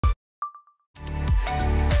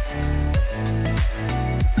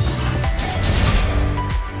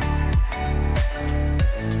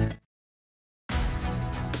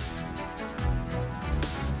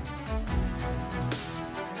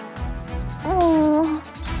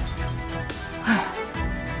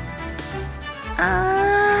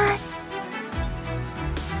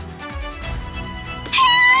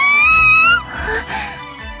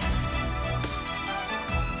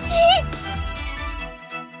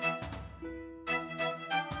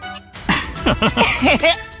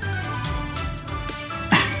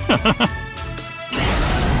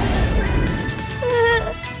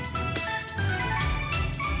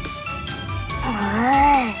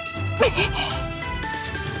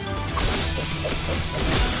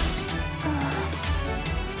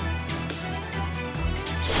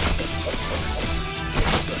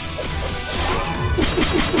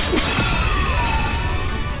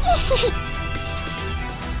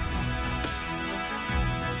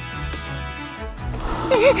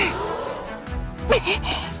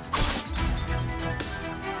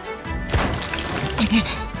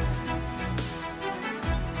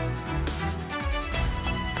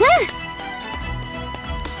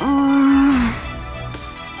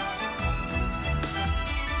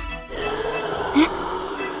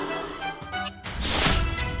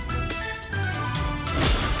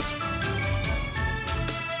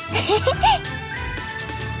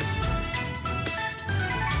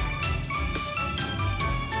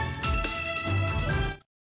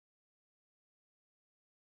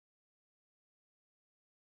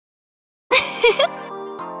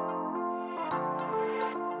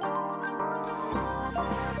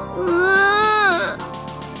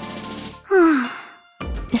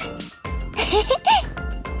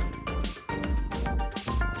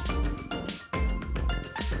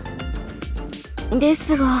で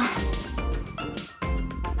すが、は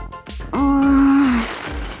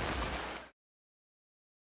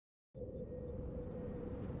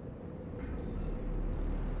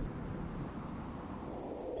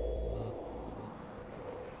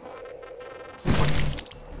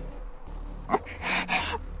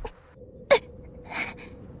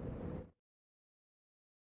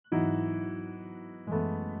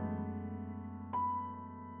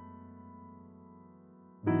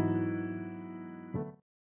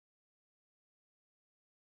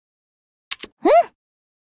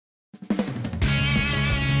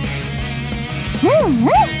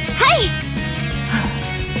い。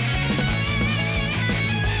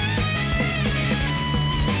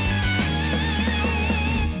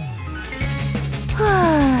は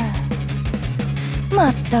あ、ま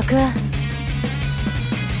ったく。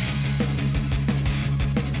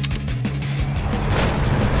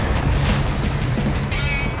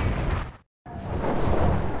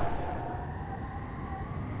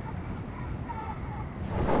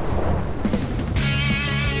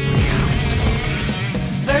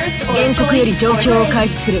原告より状況を開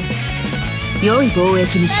始する。良い貿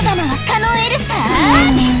易にしよう。マガナはカノンエルスター。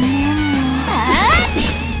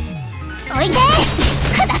おいでく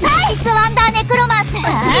ださい。スワンダーネクロマンス。聞いた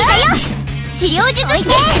よ。資料術式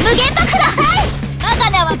無限爆弾。マガ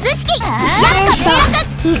ナは図式やっと制約。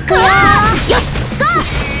行くよ。よしゴー。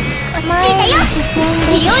聞いたよ。資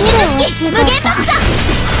料術式無限爆弾。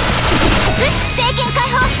図式政権解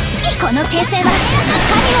放。この形勢は神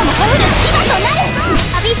をも守る牙となる。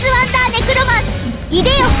アビスワンダーネクロマンス。いで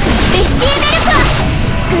よベスティエベルクは。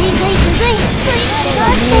グイグイググイグイが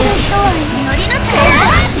ってる人は乗りの力。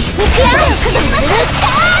肉屋を崩しました。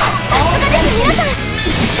さすがです皆さん。助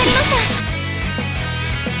かりまし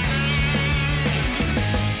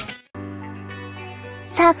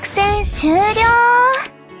た。作戦終了。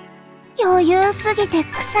余裕すぎて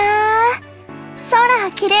草、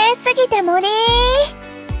空きれいすぎて森、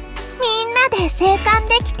みんなで生還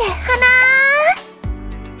できて花。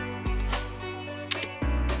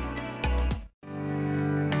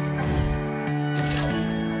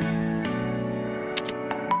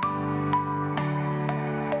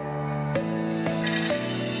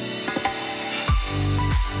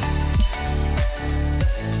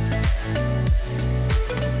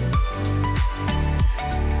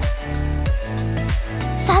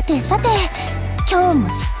さてさて、今日も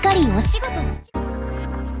しっかりお仕事をし。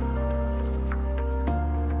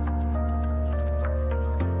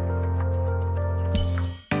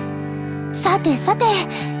さてさて、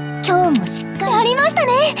今日もしっかりありました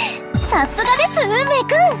ね。さすがです運命く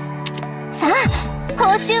ん。さあ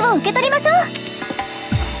報酬を受け取りましょう。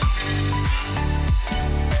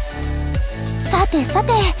さてさ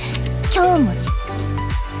て、今日もしっかり。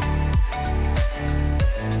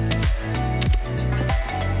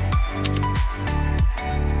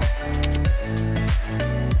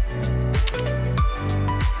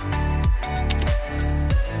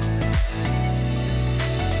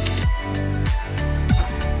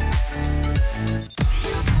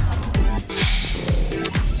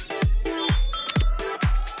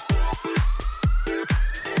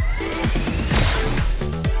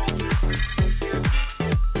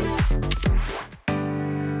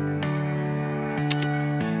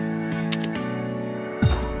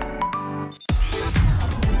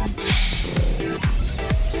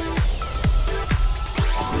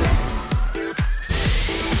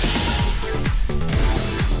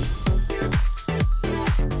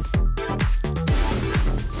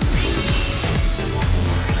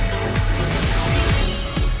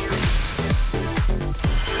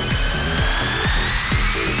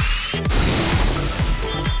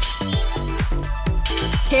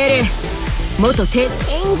元帝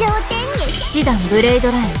炎上天撃騎士団ブレー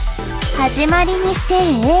ドライン始まりにしてラ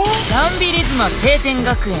ンビリズマ聖典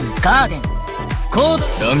学園ガーデンコ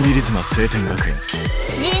ードランビリズマ聖典学園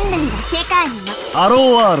人類が世界にのハロ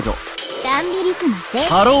ーワールドランビリズム聖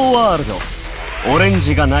ハローワールドオレン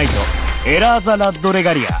ジがないとエラーザ・ラッドレ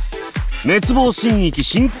ガリア滅亡神域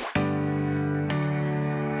新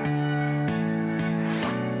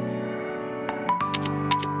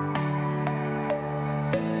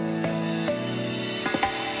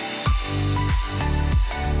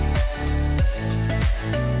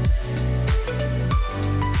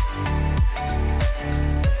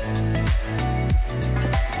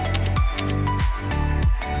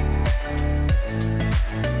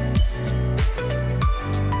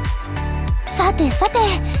さてさて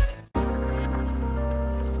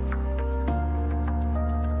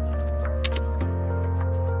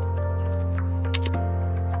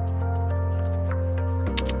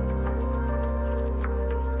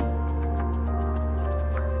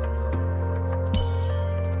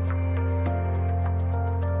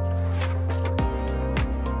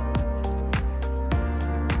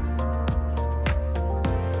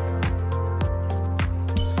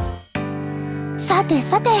さて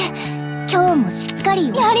さて今日もしっかり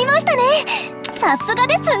やりましたね。さすが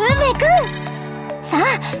です運命くん。さ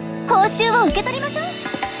あ報酬を受け取りましょう。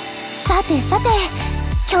さてさて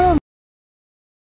今日も